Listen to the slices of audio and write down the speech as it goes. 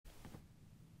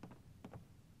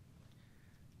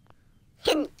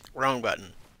Wrong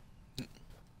button.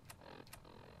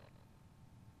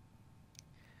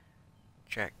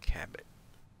 Jack Cabot.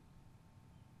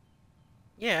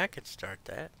 Yeah, I could start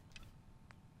that.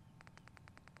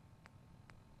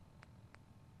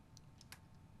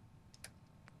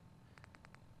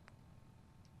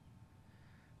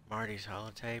 Marty's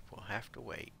holotape will have to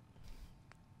wait.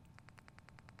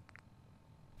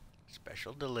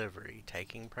 Special delivery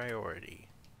taking priority.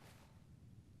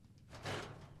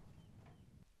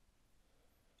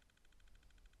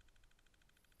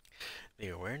 The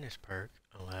awareness perk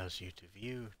allows you to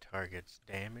view targets'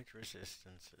 damage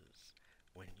resistances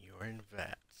when you're in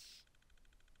VATS.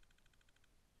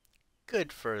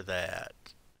 Good for that.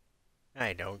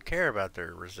 I don't care about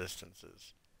their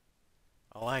resistances.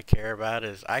 All I care about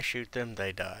is I shoot them,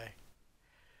 they die.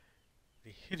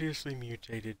 The hideously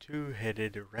mutated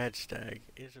two-headed radstag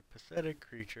is a pathetic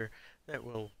creature that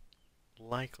will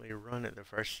likely run at the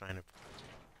first sign of...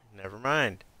 Never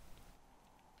mind.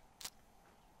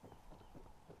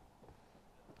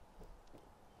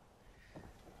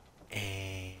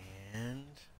 And...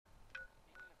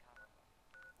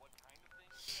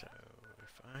 so,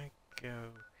 if I go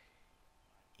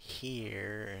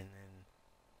here and then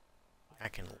I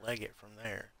can leg it from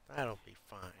there, that'll be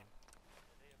fine.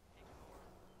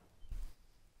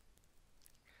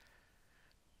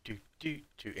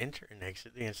 To enter and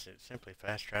exit the instant, simply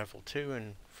fast travel to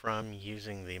and from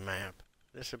using the map.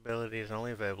 This ability is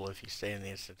only available if you stay in the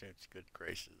Institute's good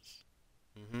graces.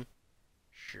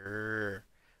 Sure.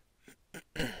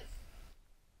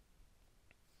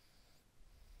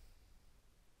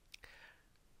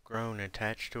 Grown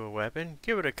attached to a weapon?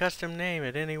 Give it a custom name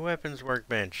at any weapons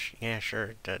workbench. Yeah,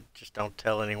 sure. Just don't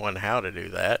tell anyone how to do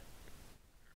that.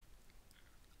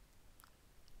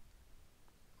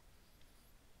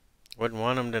 Wouldn't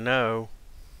want them to know.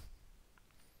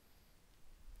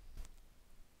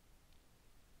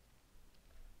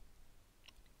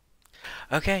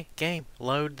 Okay, game,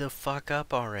 load the fuck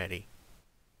up already.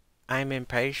 I'm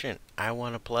impatient. I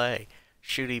want to play.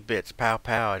 Shooty bits, pow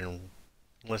pow, and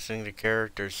listening to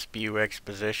characters spew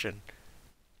exposition.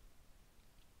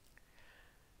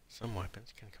 Some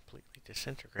weapons can completely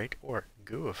disintegrate or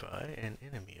gooify an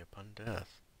enemy upon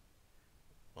death.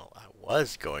 Well, I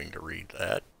was going to read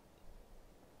that.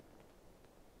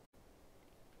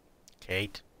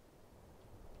 Kate.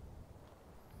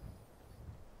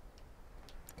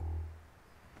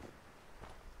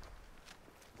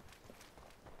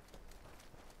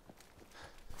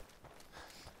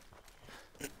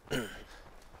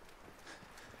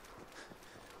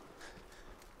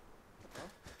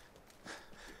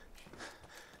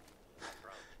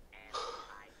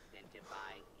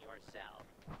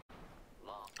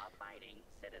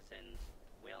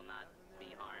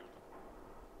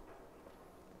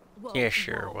 Whoa, Yeah,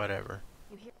 sure, whoa. whatever.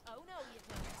 You hear? Oh no, you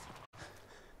don't.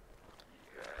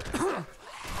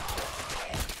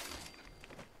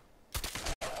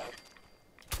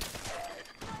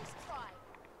 Nice try.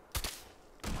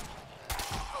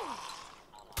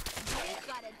 We've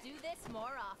gotta do this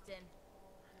more often.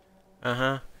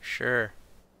 Uh-huh, sure.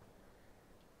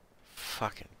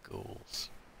 Fucking ghouls.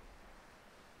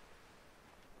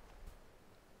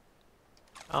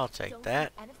 I'll take Don't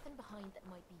that. leave anything behind that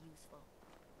might be useful.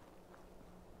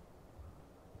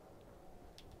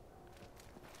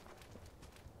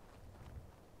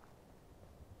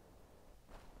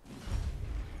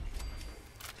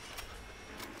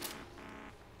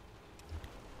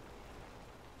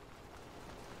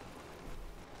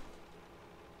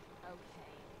 Okay.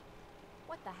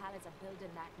 What the hell is a building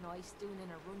that nice doing in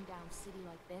a rundown city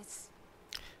like this?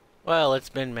 Well, it's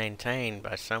been maintained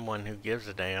by someone who gives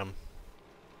a damn.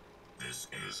 This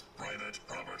is private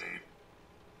property.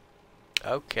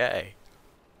 Okay.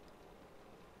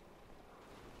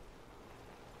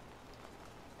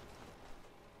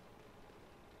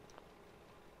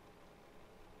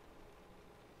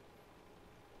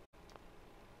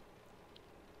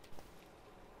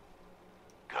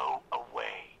 Go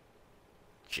away.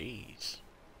 Jeez.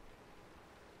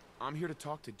 I'm here to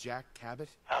talk to Jack Cabot.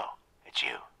 Oh, it's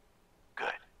you.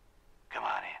 Good. Come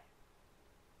on in.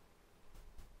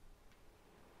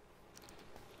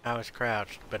 I was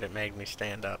crouched, but it made me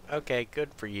stand up. Okay,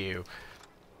 good for you.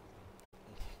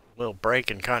 Little break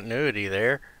in continuity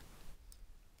there.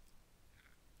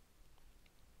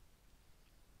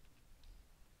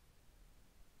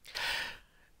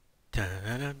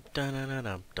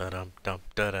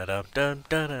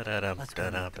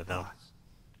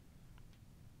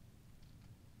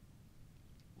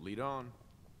 Lead on.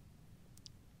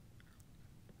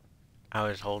 I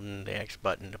was holding the X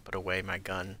button to put away my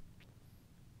gun.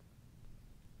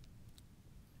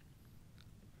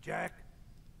 Jack,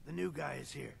 the new guy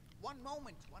is here. One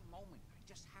moment. I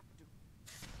just have to...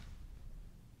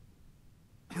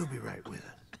 He'll be right with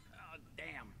us. Oh,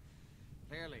 damn.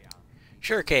 Clearly,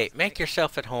 Sure, Kate. Make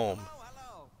yourself at home.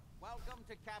 Hello. Welcome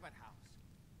to Cabot House.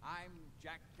 I'm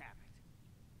Jack Cabot.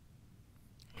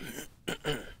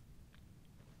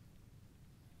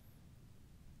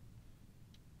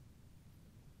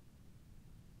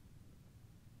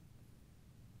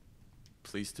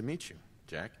 Pleased to meet you,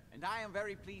 Jack. And I am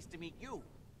very pleased to meet you.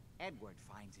 Edward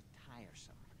finds it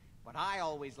tiresome, but I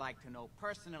always like to know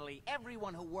personally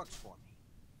everyone who works for me.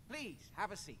 Please,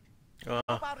 have a seat. Oh,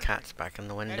 cat's back in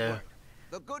the window. Edward,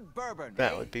 the good bourbon,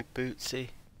 That eh? would be Bootsy.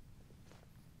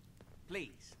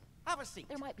 Please, have a seat.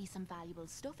 There might be some valuable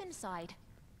stuff inside.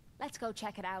 Let's go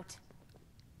check it out.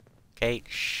 Kate,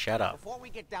 shut up. Before we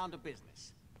get down to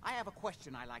business, I have a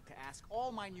question I like to ask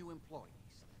all my new employees.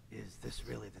 Is this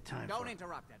really the time Don't for...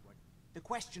 interrupt, Edward. The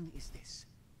question is this.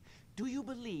 Do you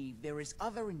believe there is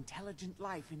other intelligent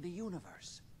life in the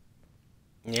universe?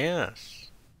 Yes.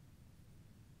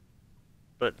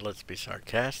 But let's be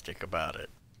sarcastic about it.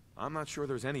 I'm not sure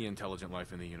there's any intelligent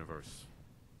life in the universe.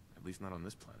 At least not on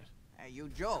this planet. You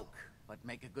joke, but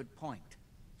make a good point.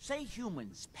 Say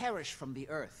humans perish from the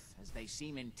Earth, as they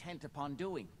seem intent upon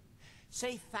doing.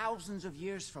 Say thousands of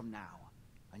years from now,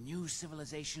 a new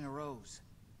civilization arose.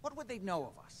 What would they know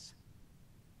of us?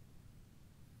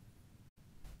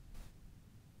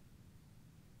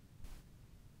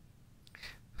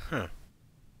 Huh.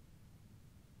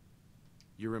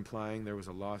 You're implying there was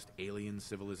a lost alien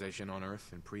civilization on Earth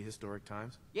in prehistoric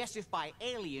times? Yes, if by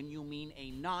alien you mean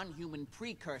a non-human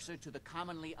precursor to the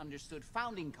commonly understood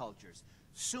founding cultures.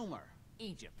 Sumer,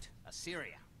 Egypt,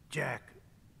 Assyria. Jack,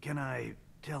 can I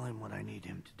tell him what I need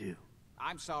him to do?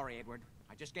 I'm sorry, Edward.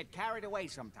 I just get carried away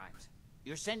sometimes.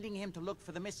 You're sending him to look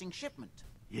for the missing shipment.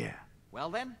 Yeah.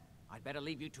 Well then, I'd better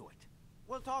leave you to it.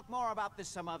 We'll talk more about this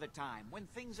some other time, when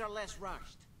things are less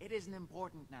rushed. It isn't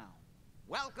important now.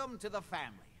 Welcome to the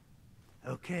family.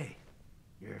 Okay.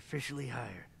 You're officially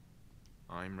hired.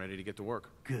 I'm ready to get to work.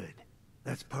 Good.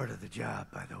 That's part of the job,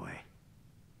 by the way.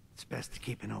 It's best to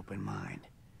keep an open mind.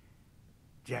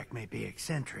 Jack may be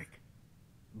eccentric,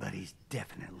 but he's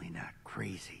definitely not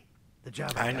crazy. The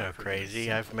job I got know for him is Crazy.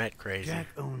 simple. I've met Crazy. Jack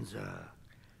owns a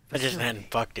I just facility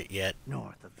hadn't fucked it yet.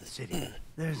 north of the city.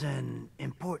 There's an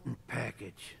important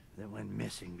package that went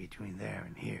missing between there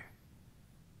and here.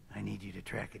 I need you to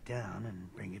track it down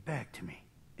and bring it back to me.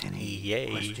 Any Yay.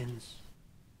 questions?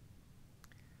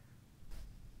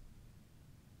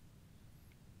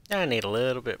 I need a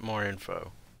little bit more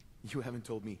info. You haven't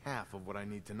told me half of what I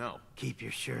need to know. Keep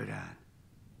your shirt on.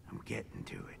 I'm getting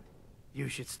to it. You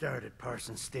should start at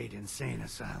Parsons State Insane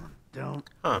Asylum. Don't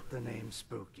let the name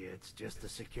spook you. It's just a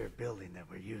secure building that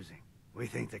we're using. We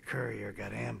think the courier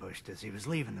got ambushed as he was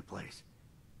leaving the place.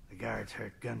 The guards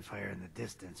heard gunfire in the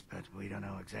distance, but we don't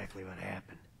know exactly what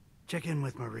happened. Check in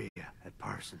with Maria at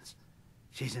Parsons.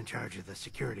 She's in charge of the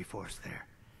security force there.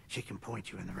 She can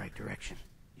point you in the right direction.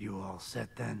 You all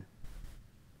set then?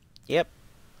 Yep.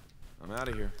 I'm out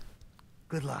of here.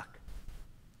 Good luck.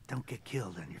 Don't get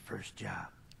killed on your first job.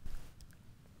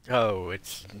 Oh,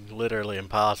 it's literally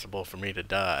impossible for me to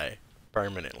die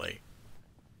permanently.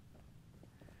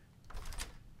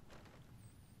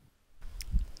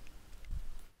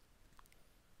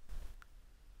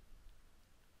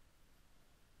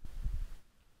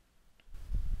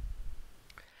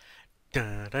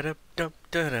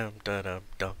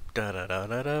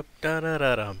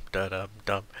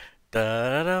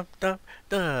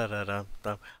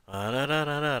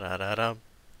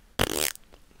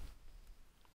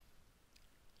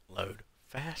 Load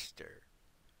faster.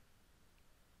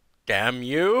 Damn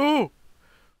you!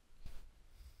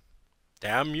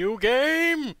 Damn you,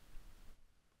 game!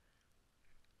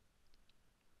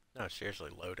 No, seriously,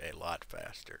 load a lot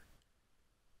faster.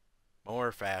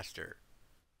 More faster.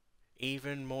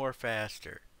 Even more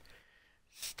faster.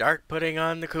 Start putting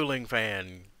on the cooling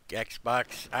fan,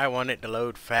 Xbox. I want it to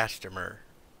load faster.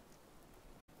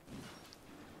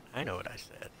 I know what I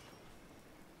said.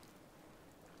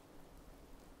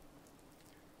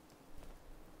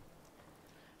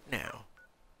 Now,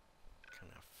 can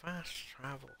I fast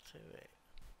travel to it?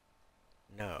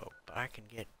 No, but I can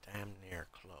get damn near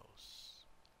close.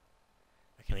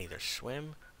 I can either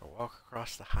swim or walk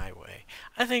across the highway.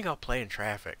 I think I'll play in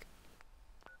traffic.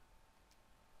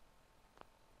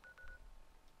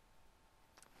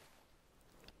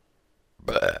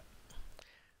 But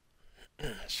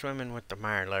swimming with the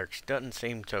mirelurks doesn't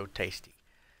seem so tasty.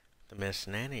 The Miss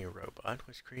Nanny robot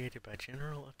was created by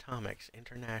General Atomics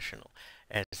International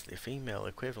as the female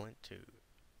equivalent to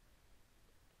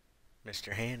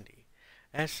Mr. Handy.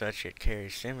 As such, it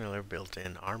carries similar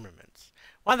built-in armaments.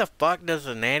 Why the fuck does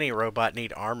a nanny robot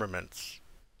need armaments?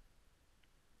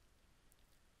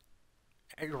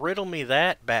 Riddle me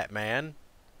that, Batman.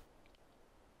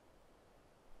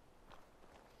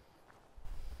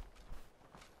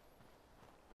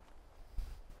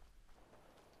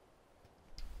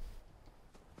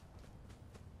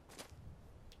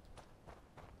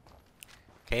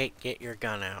 Kate, get your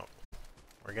gun out.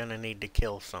 We're gonna need to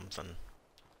kill something.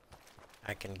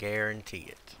 I can guarantee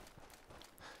it.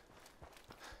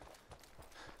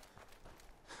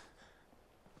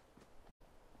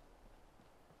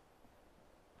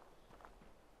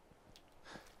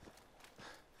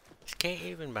 Is Kate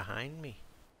even behind me?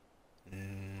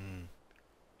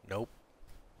 Nope.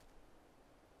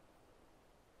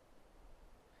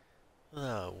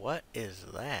 What is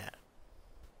that?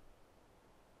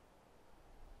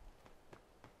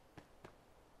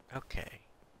 Okay,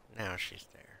 now she's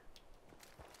there.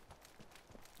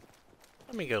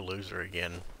 Let me go lose her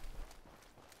again.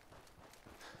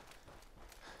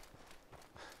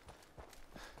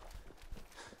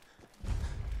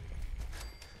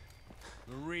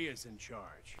 Maria's in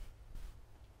charge.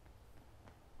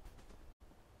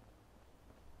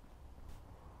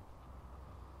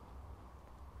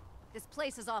 This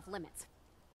place is off limits.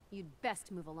 You'd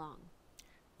best move along.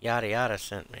 Yada Yada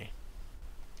sent me.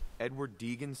 Edward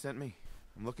Deegan sent me.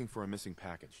 I'm looking for a missing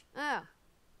package. Oh,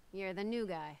 you're the new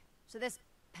guy. So this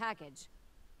package,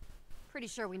 pretty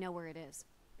sure we know where it is.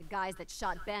 The guys that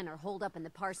shot Ben are holed up in the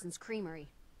Parsons Creamery,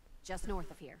 just north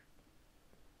of here.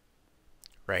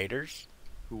 Raiders?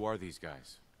 Who are these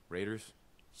guys? Raiders?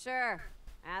 Sure,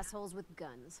 assholes with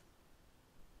guns.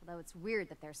 Although it's weird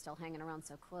that they're still hanging around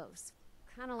so close.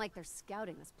 Kinda like they're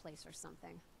scouting this place or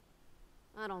something.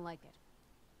 I don't like it.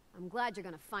 I'm glad you're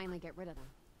gonna finally get rid of them.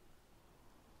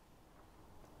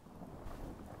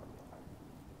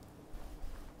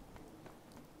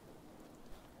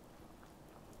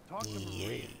 Talk to Maria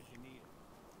Yay. if you need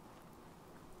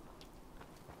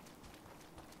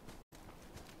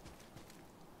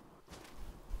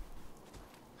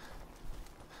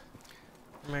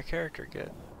it. My character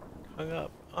get hung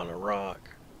up on a rock.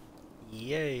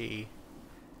 Yay.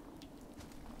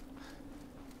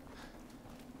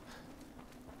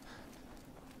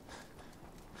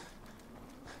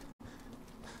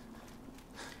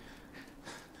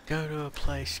 Go to a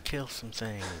place, kill some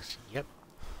things. Yep.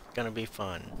 Gonna be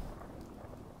fun.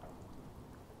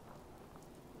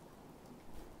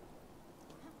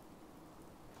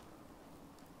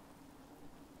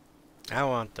 I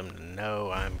want them to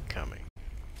know I'm coming.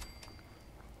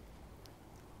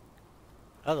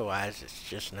 Otherwise, it's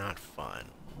just not fun.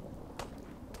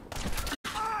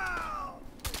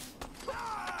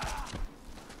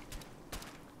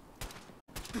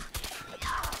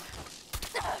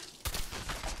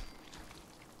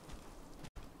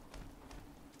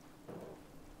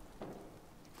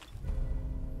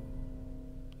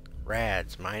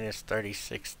 Rads, minus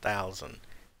 36,000.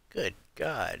 Good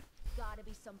God. Gotta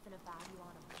be something of value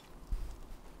on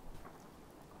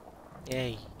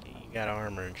him. Yeah, you got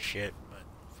armor and shit, but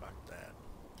fuck that.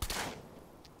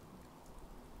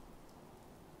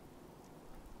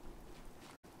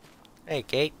 Hey,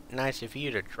 Kate, nice of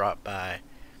you to drop by.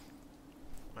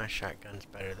 My shotgun's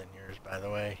better than yours, by the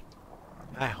way.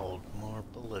 I hold more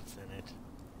bullets in it.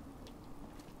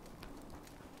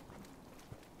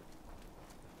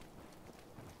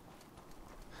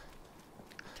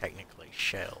 Technically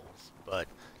shells, but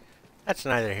that's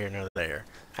neither here nor there.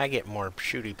 I get more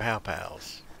shooty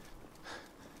pow-pows.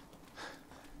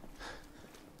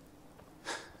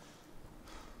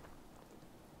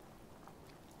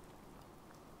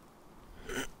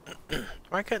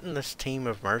 Why couldn't this team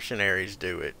of mercenaries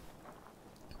do it?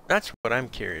 That's what I'm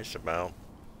curious about.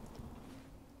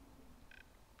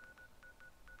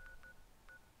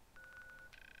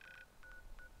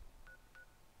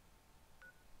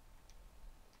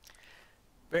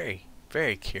 Very,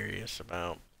 very curious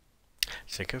about.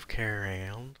 Sick of carrying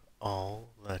around all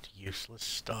that useless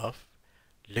stuff?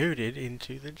 Load it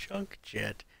into the junk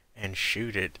jet and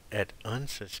shoot it at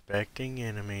unsuspecting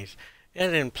enemies.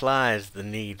 It implies the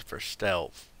need for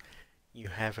stealth. You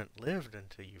haven't lived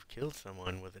until you've killed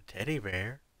someone with a teddy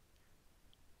bear.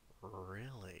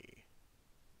 Really?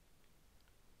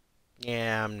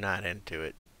 Yeah, I'm not into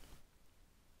it.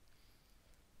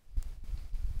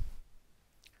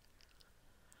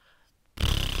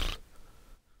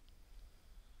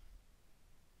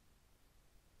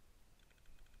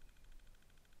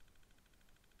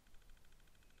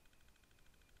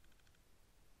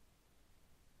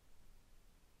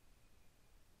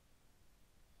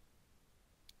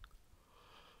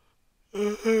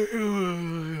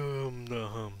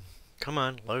 Come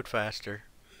on, load faster.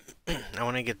 I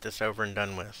want to get this over and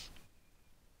done with.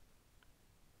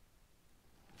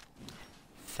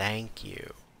 Thank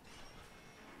you.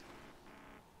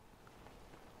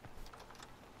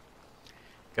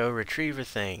 Go retrieve a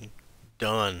thing.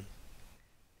 Done.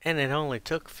 And it only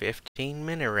took 15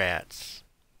 mini rats.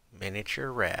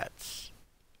 Miniature rats.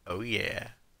 Oh yeah.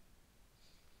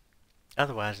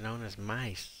 Otherwise known as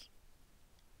mice.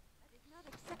 That is not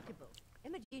acceptable.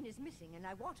 Imogen is missing and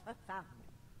I want her found.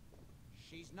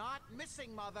 She's not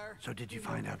missing, Mother. So did you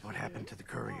find out what happened to the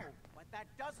courier? But that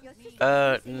doesn't Your mean... sister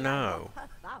is missing and I No. want her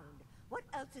found. What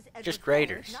else is Edward Just for if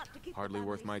raiders. not to keep the Hardly family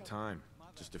worth my safe? time.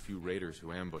 Just a few raiders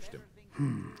who ambushed him.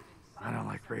 I don't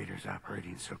like raiders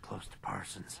operating so close to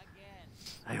Parsons.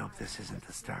 I hope this isn't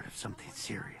the start of something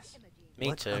serious. Me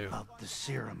What too. about the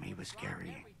serum he was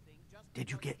carrying? Did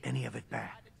you get any of it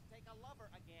back?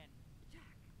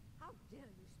 How dare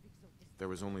you speak so dis- There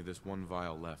was only this one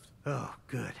vial left. Oh,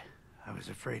 good. I was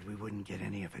afraid we wouldn't get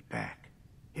any of it back.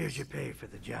 Here's your pay for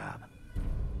the job.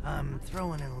 I'm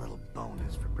throwing in a little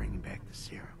bonus for bringing back the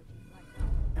serum.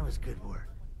 That was good work.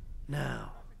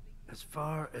 Now, as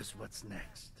far as what's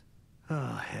next.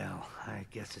 Oh, hell. I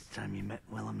guess it's time you met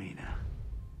Wilhelmina.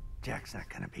 Jack's not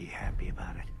gonna be happy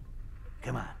about it.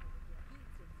 Come on.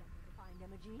 Find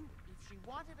Imogen? If she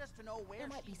wanted us to know where There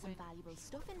might she be some went, valuable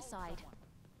stuff inside.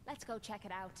 Let's go check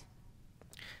it out.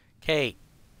 Kate,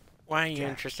 why are you Jack,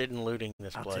 interested in looting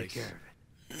this I'll take place? care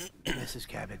of it. Mrs.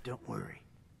 Cabot, don't worry.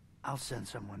 I'll send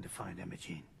someone to find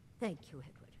Imogen. Thank you,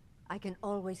 Edward. I can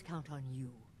always count on you.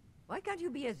 Why can't you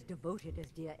be as devoted as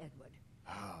dear Edward?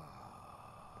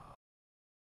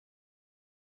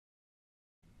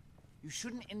 you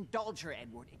shouldn't indulge her,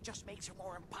 Edward. It just makes her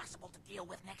more impossible to deal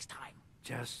with next time.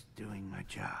 Just doing my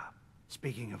job.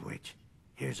 Speaking of which,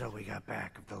 here's all we got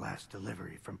back of the last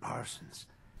delivery from Parsons.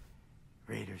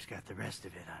 Raiders got the rest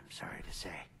of it, I'm sorry to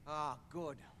say. Ah,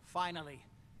 good. Finally.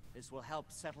 This will help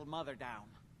settle Mother down.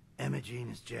 Imogen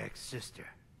is Jack's sister.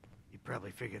 You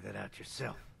probably figured that out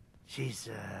yourself. She's,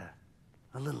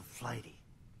 a little flighty.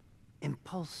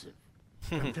 Impulsive.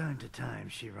 From time to time,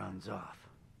 she runs off.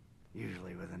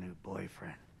 Usually with a new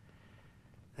boyfriend.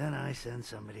 Then I send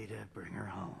somebody to bring her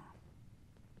home.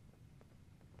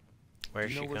 Where's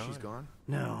Do you she know where going? she's gone?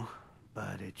 No,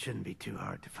 but it shouldn't be too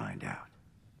hard to find out.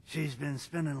 She's been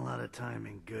spending a lot of time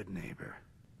in Good Neighbor.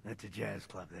 That's a jazz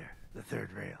club there, the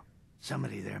third rail.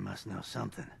 Somebody there must know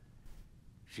something.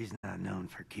 She's not known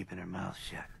for keeping her mouth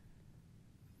shut.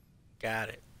 Got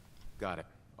it. Got it.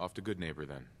 Off to Good Neighbor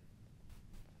then.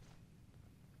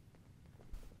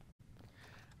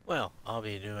 Well, I'll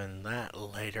be doing that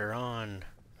later on.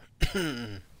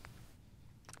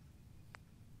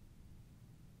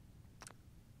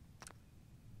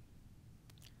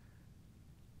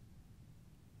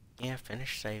 Yeah,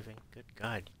 finish saving. Good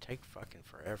God, you take fucking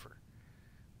forever.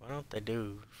 Why don't they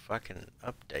do fucking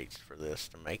updates for this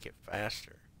to make it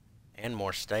faster and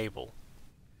more stable?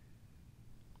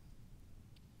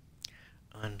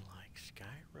 Unlike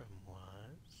Skyrim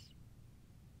was.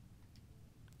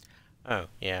 Oh,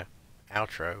 yeah.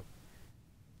 Outro.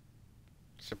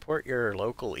 Support your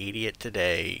local idiot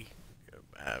today.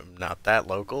 Not that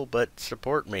local, but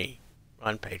support me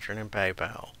on Patreon and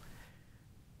PayPal.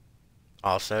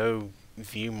 Also,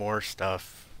 view more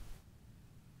stuff.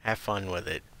 Have fun with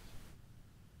it.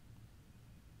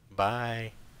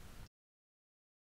 Bye.